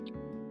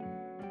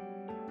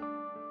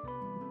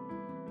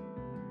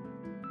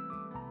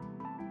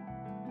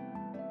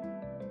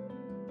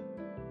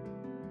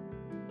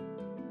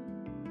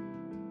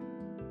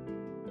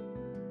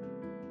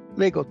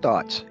Legal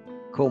Thoughts.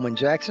 Coleman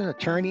Jackson,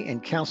 attorney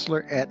and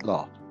counselor at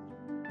law.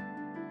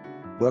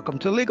 Welcome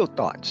to Legal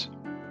Thoughts.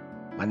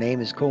 My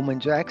name is Coleman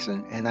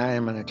Jackson, and I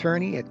am an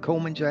attorney at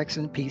Coleman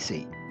Jackson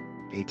PC,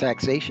 a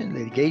taxation,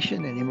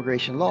 litigation, and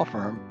immigration law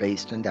firm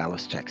based in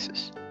Dallas,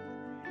 Texas.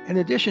 In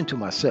addition to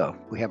myself,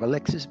 we have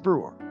Alexis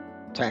Brewer,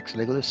 tax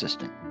legal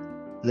assistant,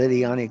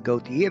 Liliana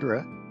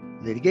Gauthier,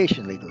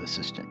 litigation legal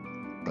assistant,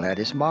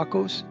 Gladys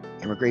Marcos,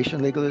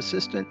 immigration legal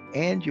assistant,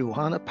 and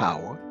Johanna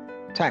Power,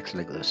 tax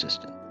legal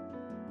assistant.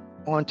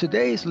 On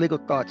today's Legal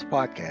Thoughts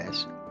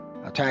podcast,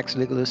 our tax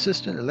legal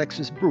assistant,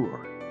 Alexis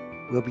Brewer,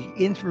 will be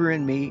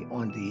interviewing me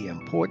on the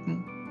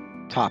important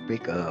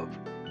topic of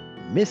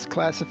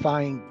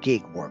misclassifying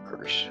gig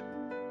workers.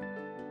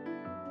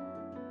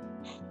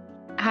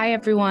 Hi,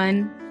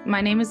 everyone.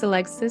 My name is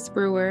Alexis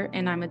Brewer,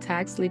 and I'm a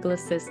tax legal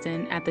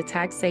assistant at the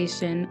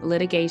Taxation,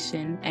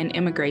 Litigation, and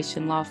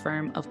Immigration Law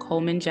Firm of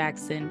Coleman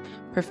Jackson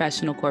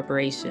Professional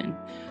Corporation.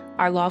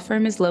 Our law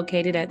firm is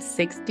located at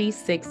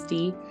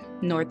 6060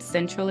 North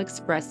Central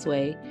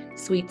Expressway,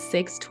 Suite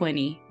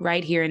 620,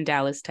 right here in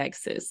Dallas,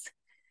 Texas.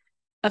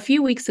 A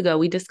few weeks ago,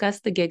 we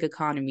discussed the gig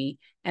economy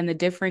and the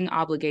differing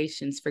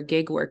obligations for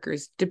gig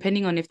workers,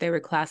 depending on if they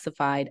were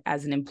classified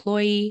as an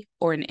employee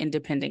or an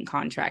independent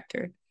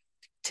contractor.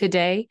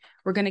 Today,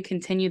 we're going to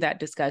continue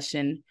that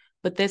discussion,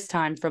 but this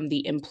time from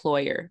the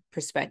employer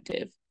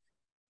perspective.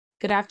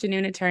 Good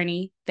afternoon,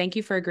 attorney. Thank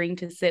you for agreeing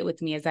to sit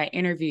with me as I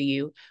interview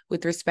you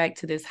with respect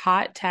to this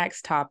hot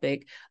tax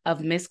topic of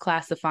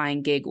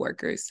misclassifying gig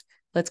workers.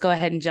 Let's go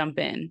ahead and jump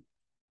in.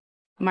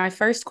 My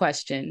first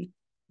question,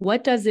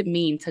 what does it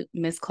mean to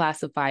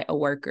misclassify a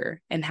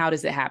worker, and how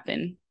does it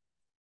happen?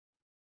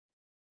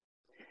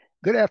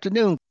 Good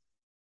afternoon.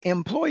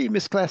 Employee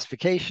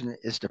misclassification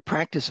is the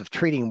practice of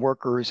treating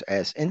workers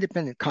as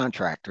independent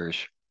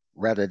contractors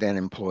rather than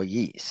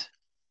employees.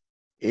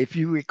 If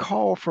you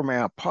recall from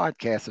our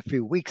podcast a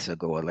few weeks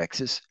ago,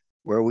 Alexis,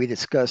 where we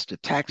discussed the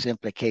tax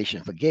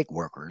implication for gig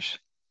workers,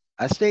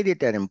 I stated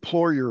that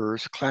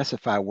employers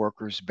classify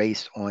workers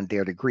based on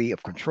their degree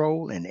of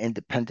control and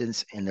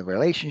independence in the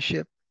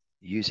relationship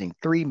using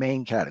three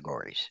main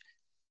categories: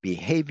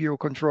 behavioral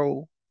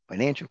control,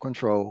 financial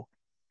control,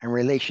 and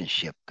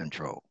relationship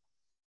control.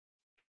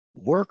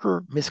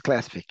 Worker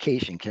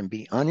misclassification can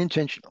be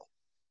unintentional,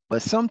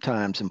 but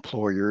sometimes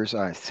employers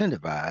are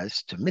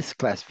incentivized to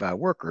misclassify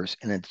workers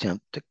in an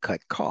attempt to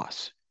cut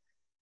costs.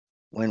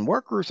 When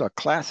workers are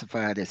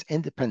classified as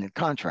independent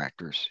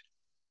contractors,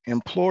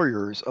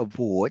 employers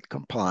avoid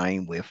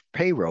complying with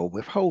payroll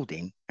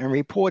withholding and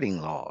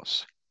reporting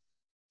laws.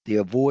 They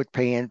avoid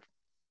paying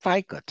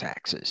FICA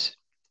taxes,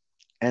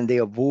 and they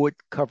avoid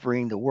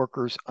covering the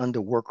workers under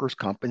workers'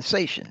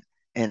 compensation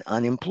and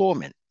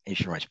unemployment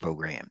insurance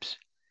programs.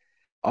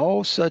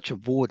 All such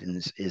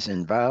avoidance is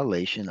in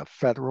violation of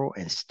federal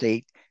and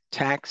state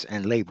tax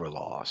and labor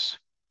laws.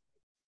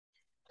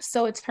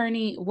 So,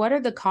 attorney, what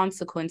are the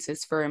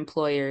consequences for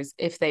employers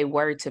if they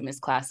were to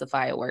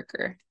misclassify a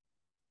worker?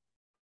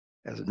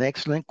 That's an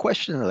excellent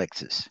question,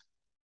 Alexis.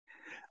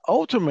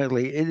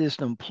 Ultimately, it is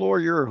the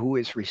employer who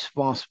is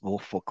responsible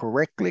for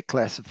correctly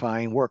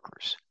classifying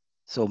workers.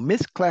 So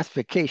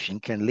misclassification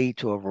can lead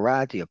to a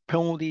variety of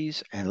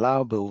penalties and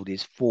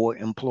liabilities for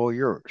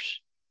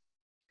employers.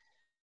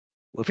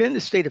 Within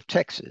the state of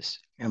Texas,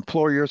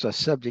 employers are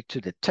subject to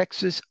the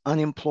Texas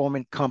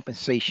Unemployment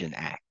Compensation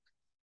Act,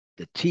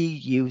 the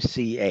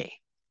TUCA,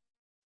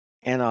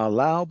 and are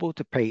liable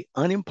to pay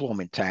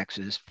unemployment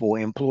taxes for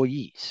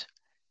employees.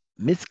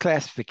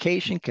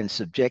 Misclassification can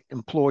subject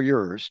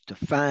employers to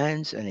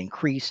fines and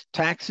increased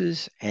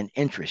taxes and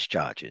interest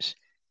charges.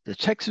 The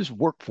Texas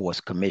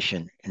Workforce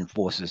Commission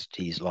enforces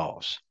these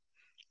laws.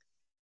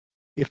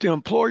 If the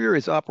employer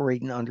is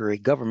operating under a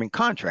government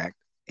contract,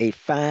 a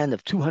fine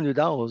of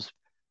 $200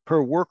 per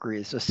worker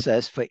is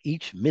assessed for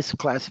each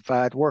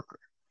misclassified worker.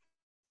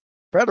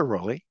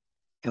 Federally,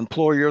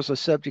 employers are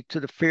subject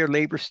to the Fair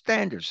Labor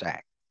Standards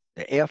Act,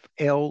 the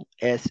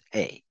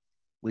FLSA,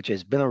 which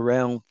has been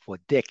around for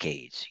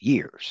decades,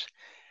 years,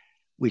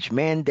 which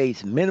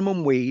mandates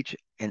minimum wage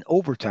and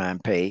overtime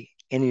pay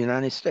in the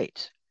United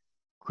States.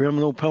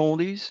 Criminal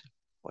penalties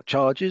or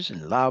charges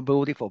and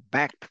liability for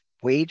back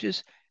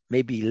wages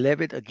may be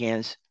levied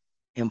against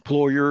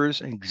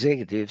employers and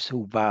executives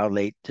who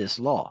violate this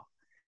law,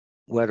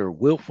 whether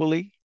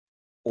willfully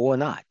or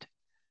not.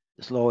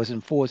 This law is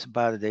enforced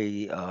by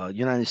the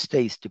United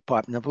States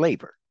Department of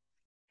Labor.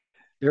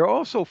 There are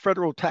also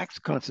federal tax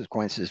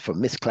consequences for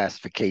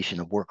misclassification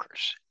of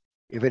workers.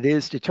 If it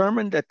is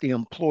determined that the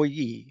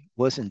employee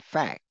was in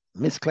fact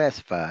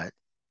misclassified,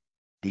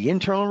 the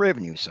Internal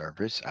Revenue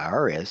Service,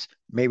 IRS,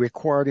 may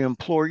require the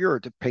employer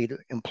to pay the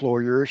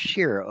employer's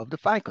share of the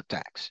FICA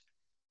tax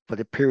for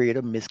the period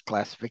of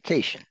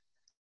misclassification.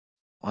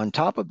 On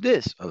top of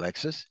this,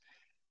 Alexis,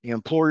 the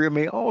employer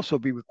may also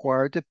be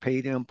required to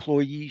pay the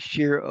employee's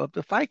share of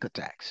the FICA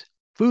tax,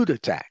 FUTA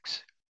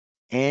tax,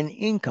 and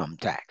income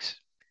tax.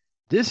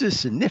 This is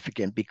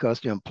significant because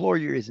the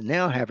employer is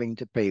now having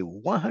to pay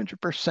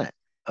 100%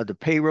 of the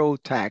payroll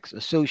tax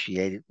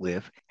associated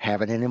with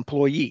having an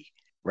employee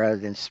rather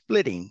than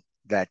splitting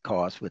that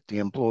cost with the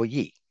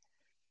employee.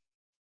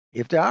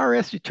 If the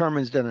IRS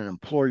determines that an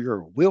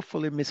employer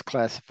willfully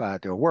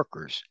misclassified their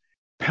workers,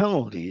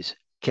 penalties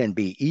can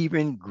be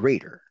even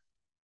greater.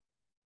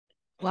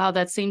 Wow,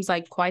 that seems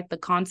like quite the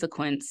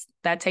consequence.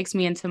 That takes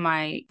me into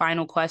my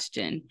final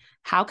question.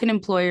 How can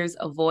employers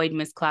avoid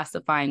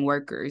misclassifying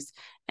workers?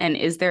 And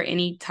is there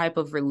any type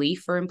of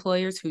relief for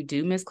employers who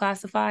do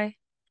misclassify?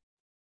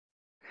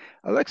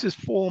 Alexis,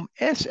 Form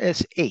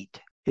SS8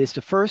 is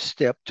the first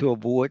step to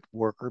avoid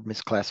worker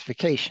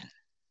misclassification.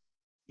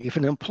 If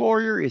an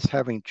employer is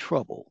having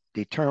trouble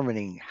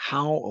determining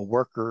how a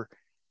worker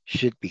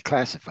should be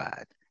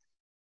classified,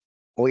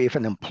 or if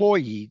an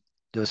employee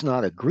does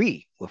not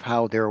agree with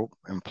how their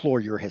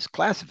employer has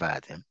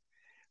classified them,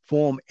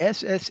 Form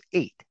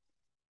SS8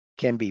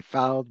 can be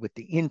filed with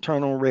the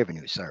Internal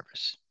Revenue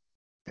Service.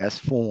 That's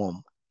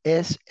Form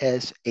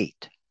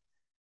SS8.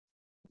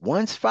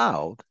 Once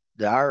filed,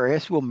 the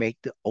IRS will make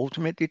the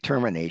ultimate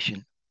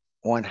determination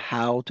on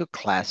how to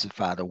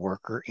classify the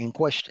worker in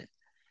question.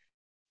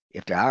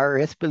 If the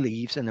IRS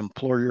believes an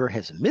employer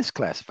has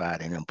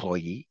misclassified an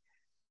employee,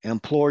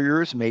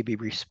 employers may be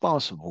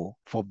responsible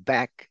for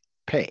back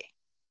pay.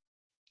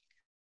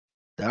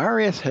 The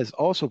IRS has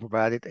also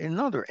provided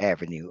another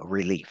avenue of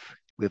relief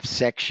with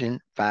Section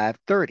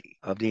 530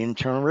 of the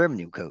Internal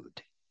Revenue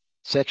Code.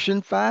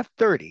 Section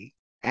 530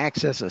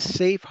 acts as a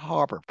safe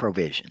harbor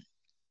provision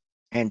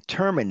and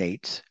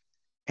terminates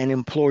an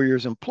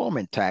employer's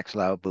employment tax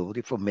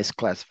liability for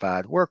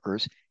misclassified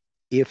workers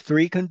if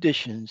three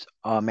conditions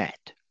are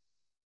met.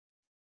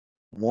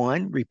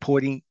 One,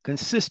 reporting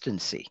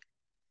consistency.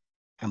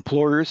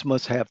 Employers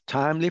must have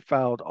timely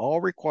filed all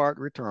required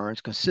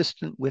returns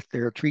consistent with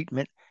their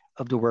treatment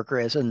of the worker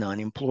as a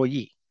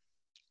non-employee.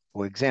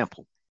 For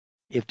example,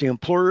 if the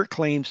employer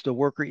claims the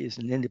worker is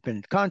an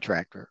independent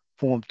contractor,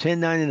 Form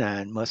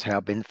 1099 must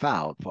have been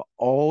filed for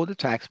all the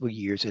taxable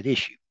years at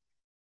issue.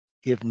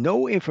 If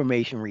no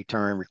information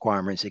return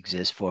requirements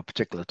exist for a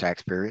particular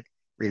tax period,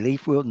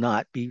 relief will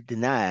not be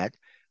denied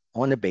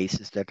on the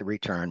basis that the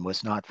return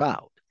was not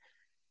filed.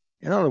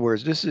 In other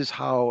words, this is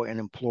how an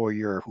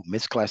employer who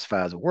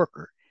misclassifies a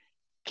worker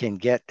can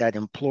get that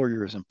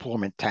employer's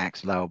employment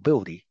tax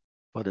liability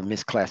for the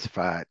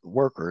misclassified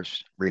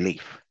workers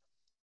relief.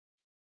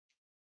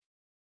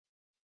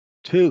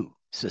 2,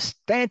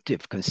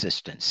 substantive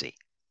consistency.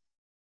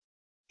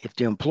 If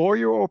the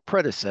employer or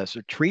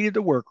predecessor treated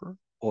the worker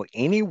or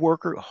any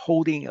worker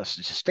holding a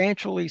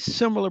substantially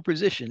similar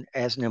position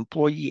as an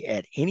employee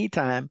at any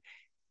time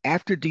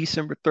after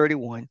December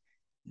 31,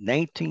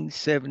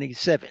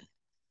 1977,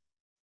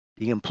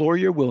 the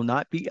employer will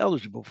not be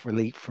eligible for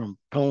relief from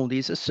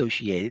penalties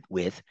associated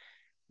with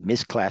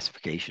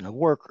misclassification of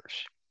workers.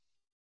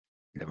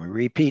 Let me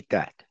repeat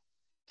that.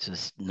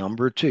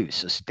 Number 2,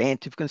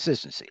 substantive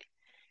consistency.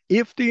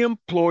 If the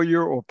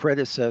employer or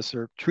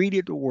predecessor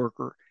treated the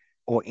worker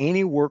or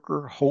any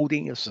worker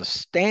holding a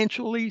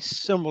substantially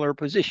similar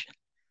position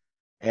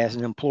as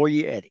an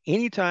employee at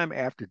any time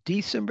after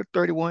December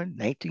 31,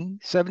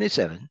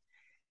 1977,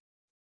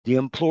 the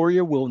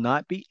employer will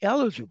not be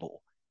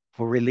eligible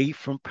for relief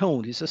from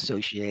penalties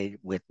associated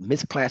with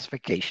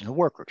misclassification of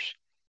workers.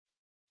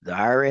 The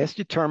IRS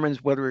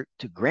determines whether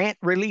to grant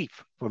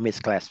relief for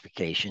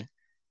misclassification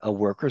of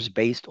workers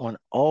based on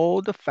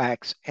all the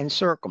facts and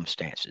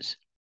circumstances.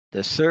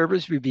 The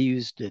service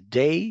reviews the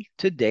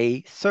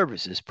day-to-day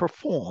services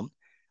performed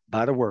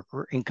by the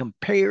worker and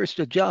compares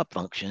the job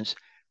functions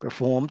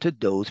performed to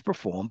those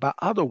performed by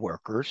other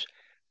workers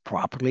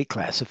properly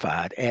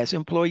classified as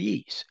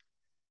employees.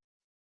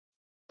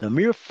 The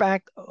mere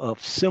fact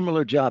of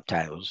similar job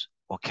titles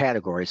or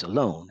categories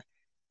alone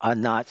are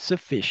not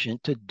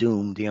sufficient to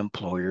doom the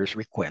employer's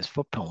request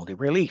for penalty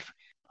relief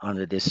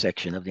under this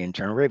section of the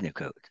Internal Revenue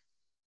Code.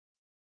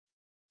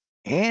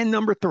 And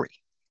number 3,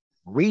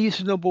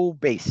 reasonable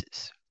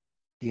basis.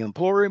 The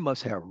employer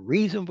must have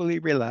reasonably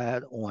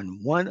relied on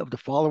one of the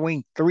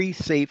following 3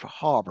 safe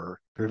harbor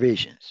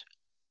provisions.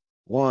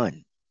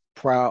 1,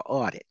 prior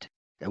audit.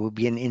 That would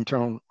be an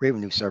Internal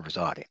Revenue Service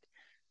audit.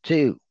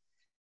 2,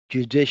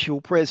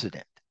 judicial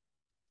precedent.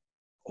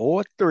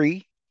 Or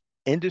 3,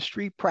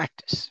 industry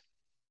practice.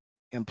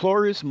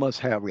 Employers must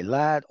have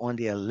relied on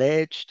the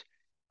alleged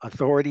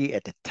authority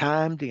at the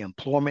time the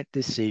employment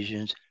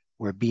decisions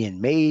were being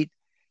made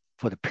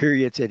for the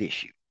periods at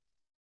issue.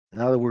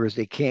 In other words,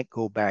 they can't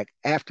go back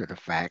after the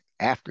fact,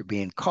 after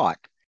being caught,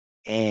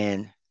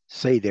 and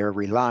say they're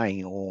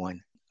relying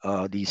on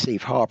these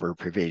safe harbor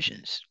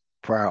provisions,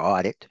 prior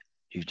audit,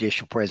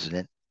 judicial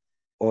precedent,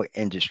 or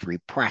industry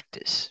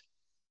practice.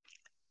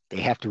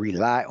 They have to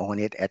rely on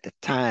it at the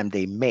time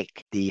they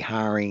make the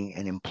hiring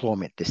and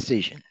employment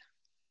decision.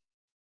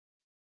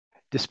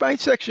 Despite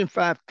Section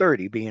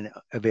 530 being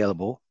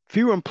available,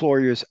 few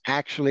employers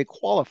actually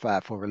qualify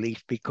for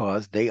relief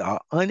because they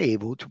are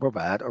unable to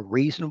provide a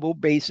reasonable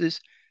basis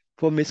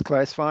for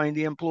misclassifying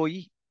the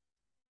employee.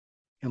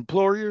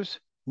 Employers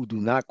who do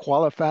not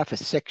qualify for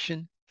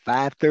Section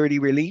 530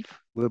 relief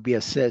will be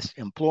assessed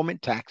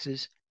employment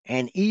taxes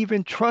and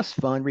even trust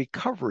fund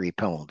recovery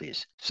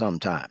penalties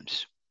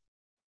sometimes.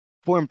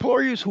 For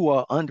employers who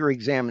are under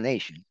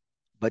examination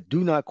but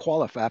do not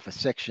qualify for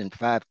Section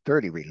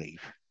 530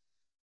 relief,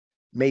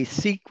 may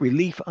seek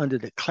relief under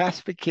the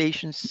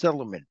Classification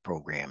Settlement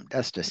Program.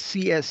 That's the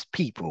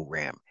CSP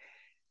program,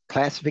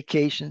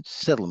 Classification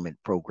Settlement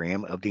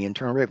Program of the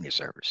Internal Revenue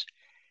Service.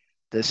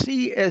 The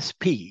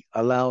CSP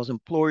allows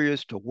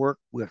employers to work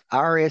with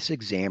IRS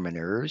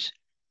examiners.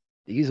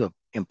 These are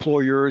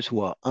employers who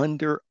are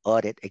under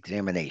audit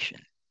examination.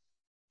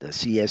 The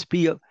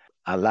CSP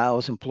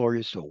allows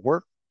employers to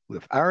work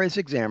with IRS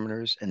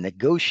examiners and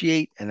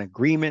negotiate an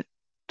agreement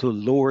to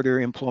lower their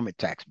employment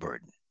tax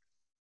burden.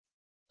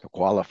 To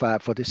qualify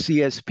for the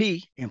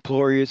CSP,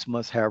 employers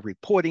must have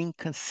reporting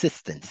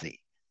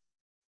consistency.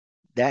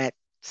 That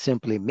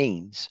simply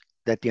means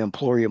that the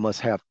employer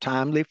must have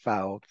timely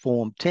filed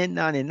Form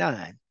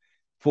 1099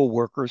 for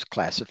workers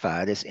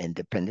classified as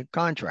independent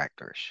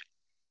contractors.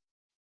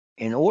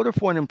 In order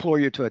for an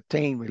employer to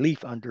obtain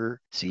relief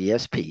under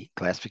CSP,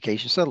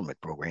 Classification Settlement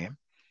Program,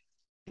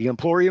 the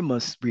employer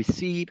must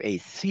receive a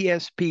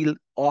CSP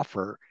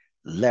offer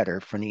letter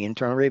from the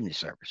Internal Revenue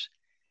Service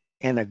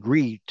and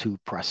agree to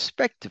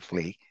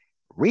prospectively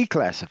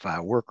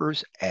reclassify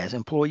workers as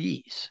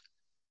employees.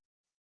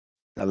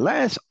 The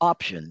last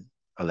option,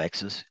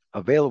 Alexis,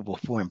 available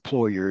for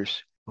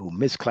employers who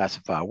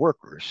misclassify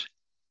workers,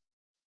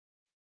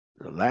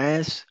 the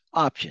last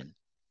option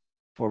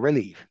for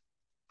relief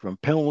from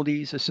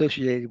penalties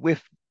associated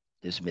with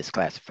this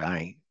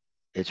misclassifying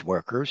its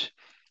workers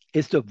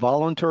is the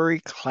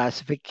Voluntary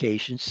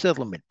Classification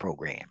Settlement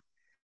Program.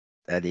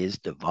 That is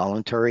the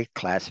Voluntary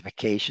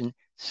Classification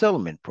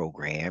Settlement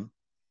Program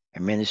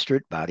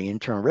administered by the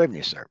Internal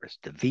Revenue Service,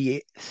 the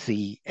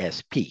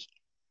VCSP.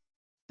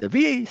 The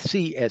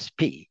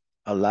VCSP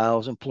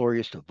allows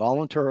employers to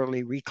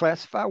voluntarily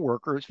reclassify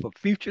workers for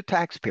future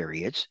tax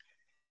periods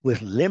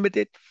with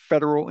limited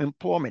federal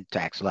employment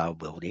tax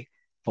liability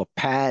for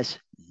past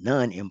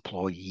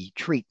non-employee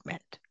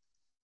treatment.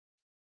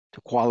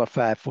 To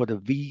qualify for the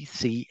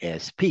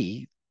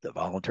VCSP, the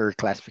Voluntary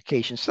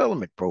Classification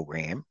Settlement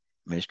Program,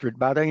 administered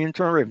by the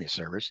Internal Revenue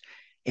Service,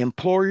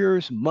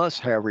 employers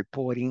must have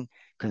reporting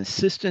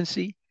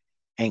consistency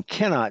and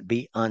cannot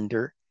be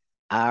under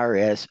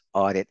IRS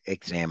audit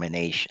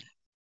examination.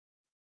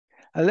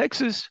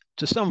 Alexis,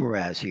 to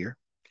summarize here,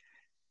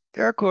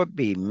 there could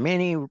be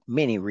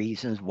many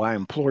reasons why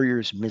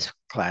employers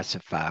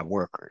misclassify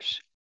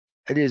workers.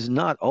 It is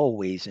not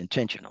always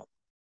intentional.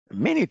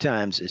 Many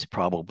times it's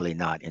probably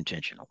not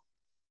intentional.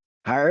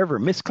 However,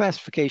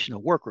 misclassification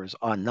of workers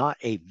are not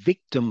a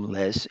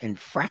victimless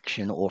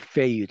infraction or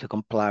failure to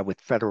comply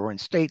with federal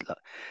and state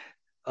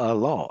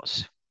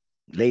laws,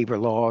 labor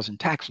laws, and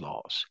tax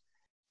laws.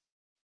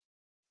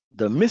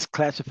 The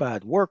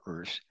misclassified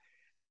workers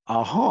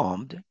are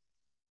harmed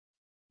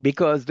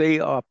because they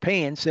are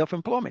paying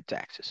self-employment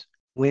taxes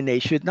when they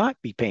should not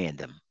be paying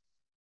them.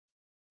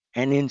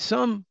 And in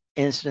some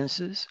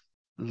instances,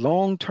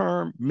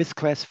 long-term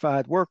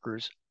misclassified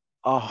workers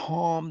are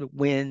harmed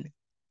when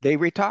they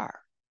retire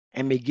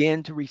and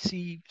begin to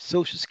receive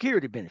Social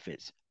Security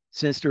benefits,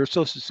 since their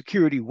Social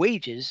Security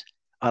wages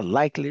are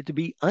likely to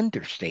be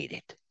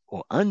understated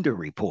or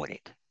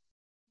underreported.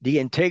 The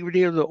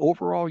integrity of the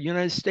overall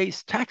United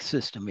States tax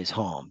system is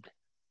harmed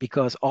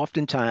because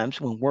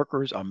oftentimes when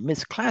workers are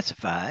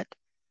misclassified,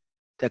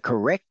 the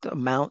correct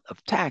amount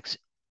of tax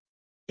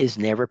is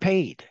never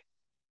paid.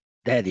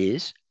 That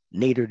is,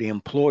 neither the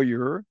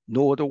employer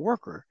nor the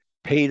worker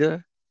pay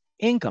the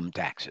income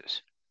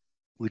taxes,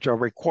 which are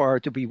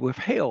required to be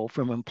withheld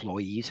from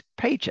employees'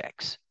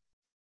 paychecks.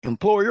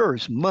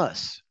 Employers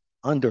must,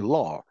 under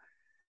law,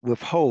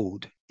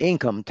 withhold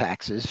income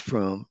taxes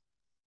from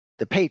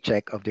the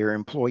paycheck of their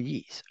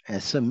employees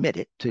and submit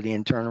it to the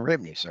Internal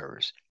Revenue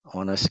Service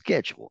on a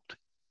schedule.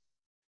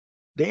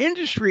 The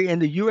industry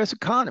and the U.S.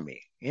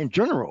 economy in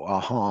general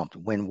are harmed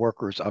when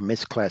workers are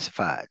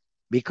misclassified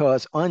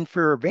because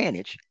unfair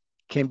advantage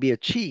can be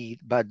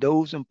achieved by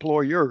those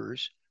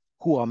employers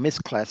who are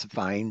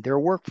misclassifying their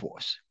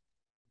workforce.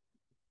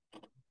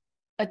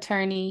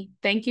 Attorney,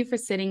 thank you for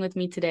sitting with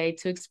me today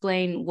to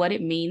explain what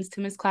it means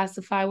to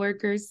misclassify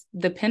workers,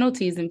 the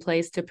penalties in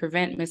place to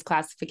prevent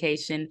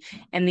misclassification,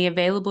 and the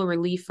available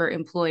relief for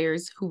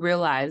employers who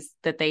realize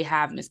that they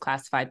have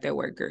misclassified their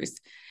workers.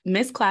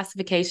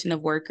 Misclassification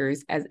of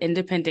workers as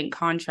independent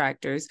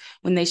contractors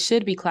when they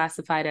should be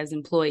classified as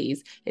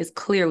employees is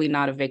clearly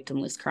not a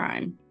victimless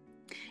crime.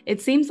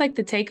 It seems like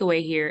the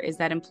takeaway here is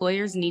that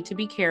employers need to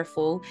be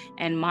careful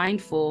and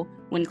mindful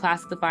when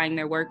classifying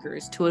their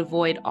workers to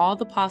avoid all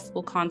the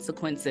possible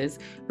consequences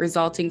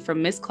resulting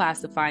from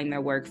misclassifying their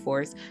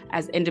workforce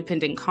as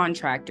independent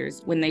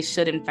contractors when they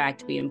should in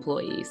fact be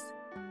employees.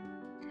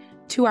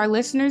 To our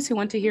listeners who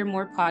want to hear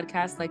more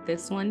podcasts like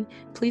this one,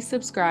 please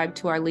subscribe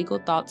to our Legal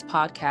Thoughts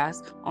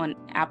podcast on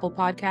Apple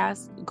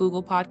Podcasts,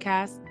 Google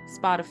Podcasts,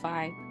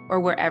 Spotify,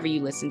 or wherever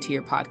you listen to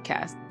your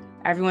podcast.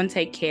 Everyone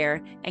take care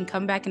and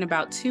come back in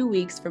about 2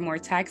 weeks for more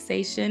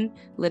taxation,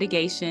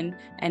 litigation,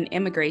 and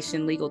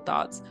immigration legal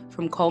thoughts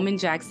from Coleman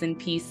Jackson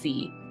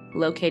PC,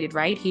 located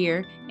right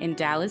here in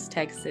Dallas,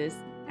 Texas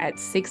at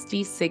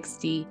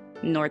 6060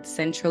 North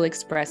Central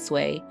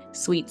Expressway,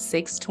 Suite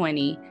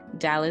 620,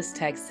 Dallas,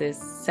 Texas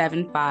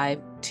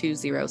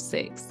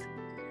 75206.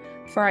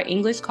 For our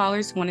English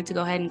callers who wanted to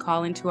go ahead and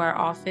call into our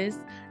office,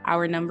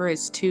 our number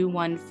is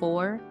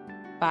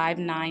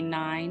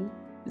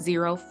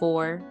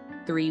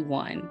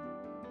 214-599-0431.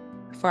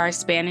 For our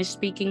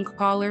Spanish-speaking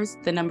callers,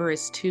 the number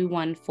is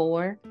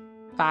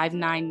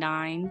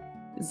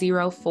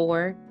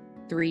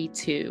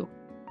 214-599-0432.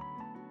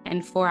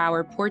 And for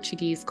our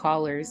Portuguese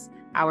callers,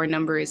 our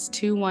number is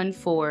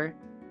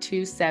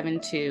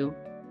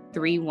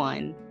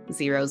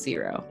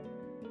 214-272-3100.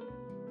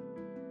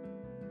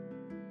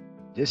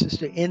 This is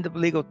the end of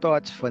Legal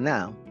Thoughts for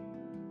now.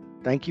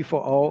 Thank you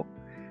for all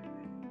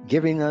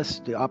giving us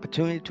the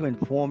opportunity to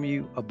inform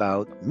you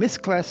about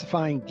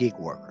misclassifying gig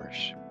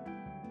workers.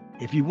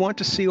 If you want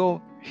to see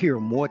or hear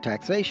more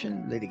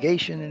taxation,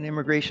 litigation, and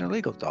immigration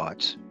legal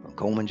thoughts from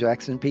Coleman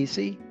Jackson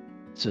PC,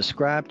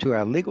 subscribe to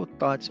our Legal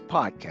Thoughts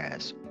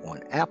podcast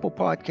on Apple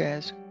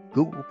Podcasts,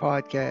 Google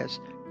Podcasts,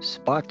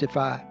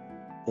 Spotify,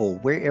 or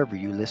wherever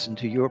you listen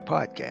to your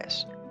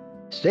podcasts.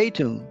 Stay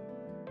tuned.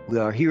 We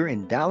are here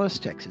in Dallas,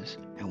 Texas,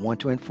 and want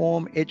to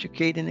inform,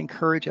 educate, and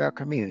encourage our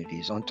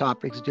communities on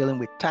topics dealing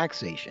with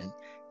taxation,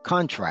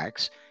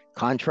 contracts,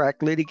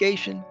 contract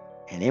litigation,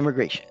 and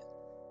immigration.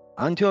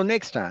 Until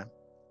next time,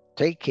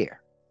 take care.